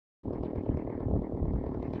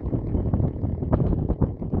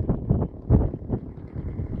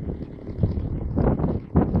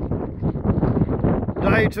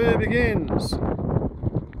Day 2 begins.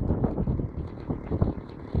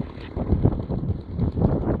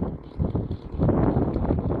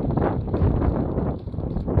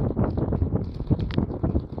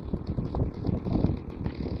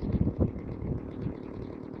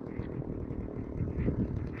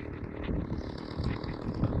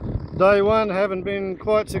 Day 1 haven't been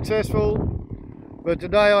quite successful, but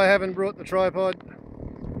today I haven't brought the tripod,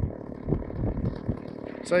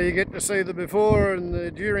 so you get to see the before and the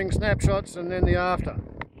during snapshots and then the after.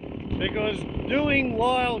 Because doing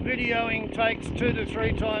while videoing takes 2 to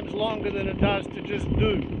 3 times longer than it does to just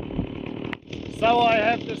do. So I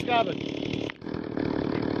have discovered.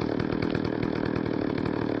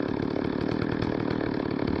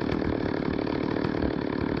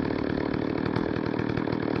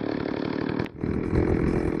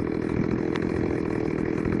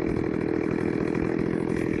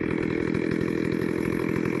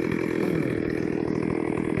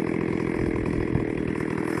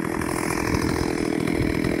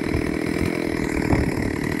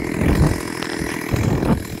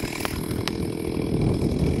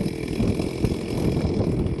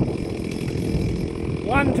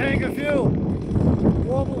 One tank of fuel.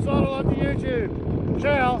 Warbles on a lot to YouTube.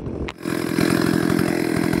 Ciao.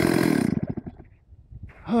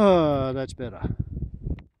 Oh, that's better.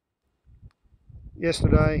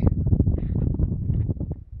 Yesterday,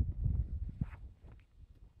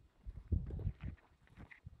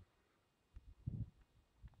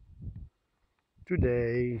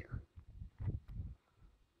 today,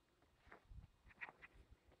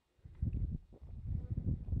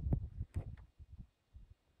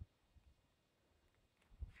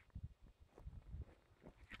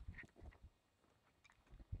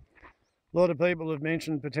 a lot of people have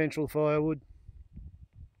mentioned potential firewood.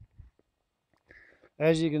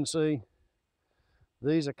 As you can see,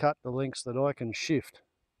 these are cut to lengths that I can shift,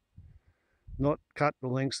 not cut to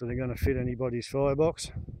lengths that are going to fit anybody's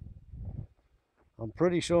firebox. I'm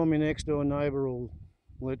pretty sure my next door neighbour will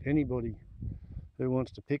let anybody who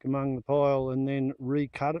wants to pick among the pile and then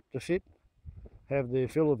recut it to fit have their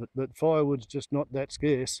fill of it, but firewood's just not that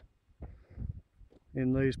scarce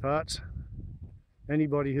in these parts.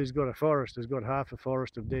 Anybody who's got a forest has got half a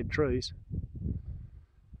forest of dead trees.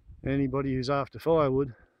 Anybody who's after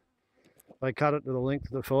firewood, they cut it to the length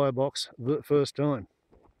of the firebox the first time,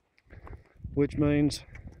 which means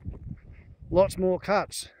lots more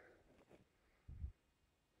cuts.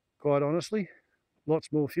 Quite honestly,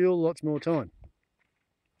 lots more fuel, lots more time.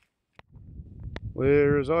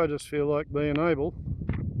 Whereas I just feel like being able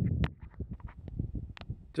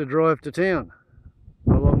to drive to town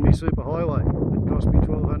along my superhighway. It cost me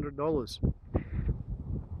 $1,200.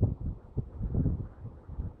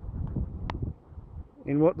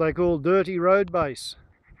 In what they call dirty road base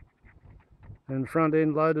and front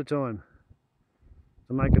end loader time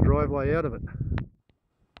to make a driveway out of it.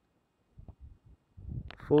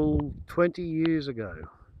 Full 20 years ago.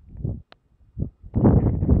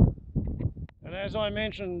 And as I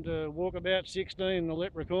mentioned, Walkabout 16, the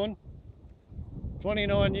leprechaun,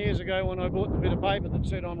 29 years ago when I bought the bit of paper that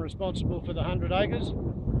said I'm responsible for the 100 acres,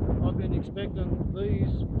 I've been expecting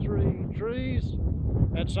these 3 trees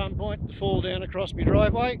at some point to fall down across my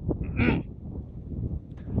driveway. Don't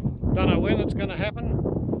know when it's going to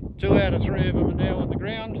happen. 2 out of 3 of them are now on the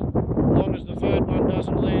ground. As long as the 3rd one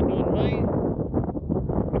doesn't land on me,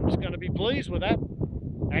 I'm just going to be pleased with that.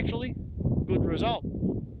 Actually, good result.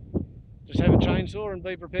 Just have a chainsaw and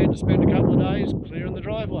be prepared to spend a couple of days clearing the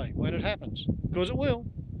driveway when it happens, because it will.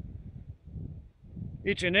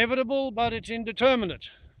 It's inevitable, but it's indeterminate,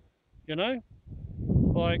 you know,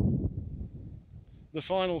 like the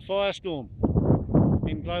final firestorm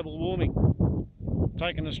in global warming,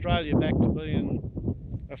 taking Australia back to being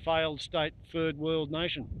a failed state 3rd world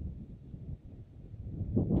nation.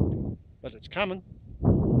 But it's coming.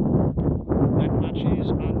 That much is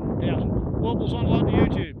undoubted. Warbles on a lot to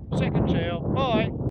YouTube. Second ciao. Bye.